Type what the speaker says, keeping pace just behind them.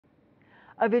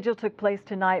A vigil took place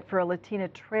tonight for a Latina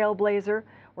trailblazer.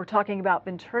 We're talking about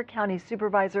Ventura County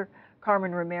Supervisor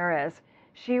Carmen Ramirez.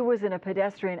 She was in a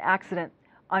pedestrian accident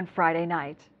on Friday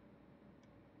night.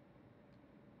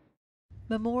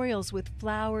 Memorials with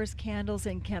flowers, candles,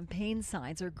 and campaign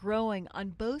signs are growing on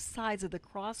both sides of the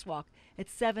crosswalk at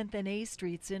 7th and A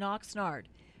Streets in Oxnard.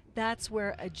 That's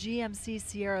where a GMC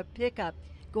Sierra pickup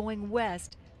going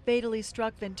west fatally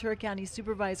struck Ventura County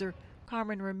Supervisor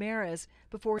Carmen Ramirez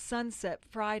before sunset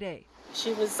Friday.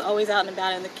 She was always out and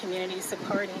about in the community,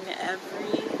 supporting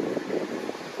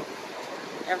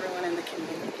everyone in the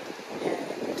community.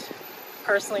 And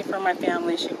personally, for my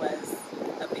family, she was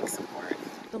a big support.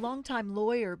 The longtime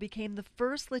lawyer became the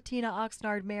first Latina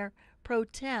Oxnard Mayor Pro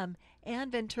Tem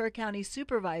and Ventura County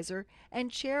Supervisor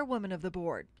and Chairwoman of the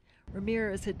board.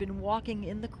 Ramirez had been walking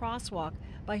in the crosswalk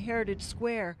by Heritage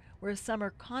Square, where a summer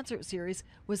concert series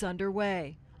was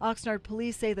underway. Oxnard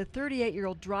police say the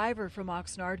 38-year-old driver from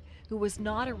Oxnard, who was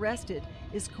not arrested,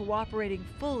 is cooperating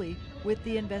fully with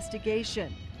the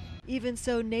investigation. Even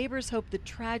so, neighbors hope the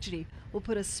tragedy will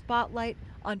put a spotlight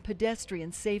on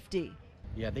pedestrian safety.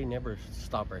 Yeah, they never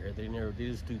stop right here. They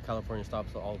just do California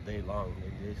stops all day long.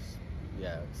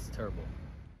 It's terrible.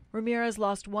 Ramirez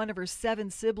lost one of her 7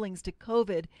 siblings to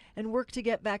COVID and worked to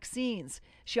get vaccines.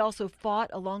 She also fought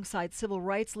alongside civil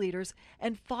rights leaders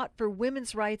and fought for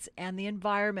women's rights and the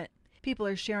environment. People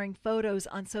are sharing photos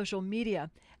on social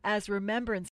media as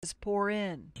remembrances pour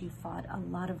in. She fought a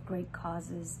lot of great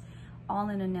causes, all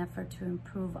in an effort to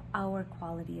improve our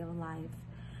quality of life.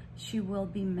 She will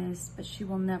be missed, but she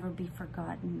will never be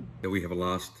forgotten. We have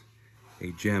lost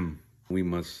a gem. We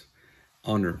must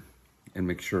honor and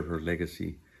make sure her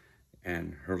legacy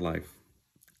and her life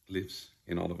lives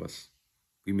in all of us.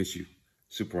 We miss you,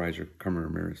 Supervisor Carmen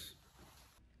Ramirez.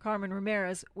 Carmen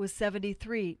Ramirez was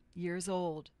 73 years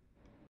old.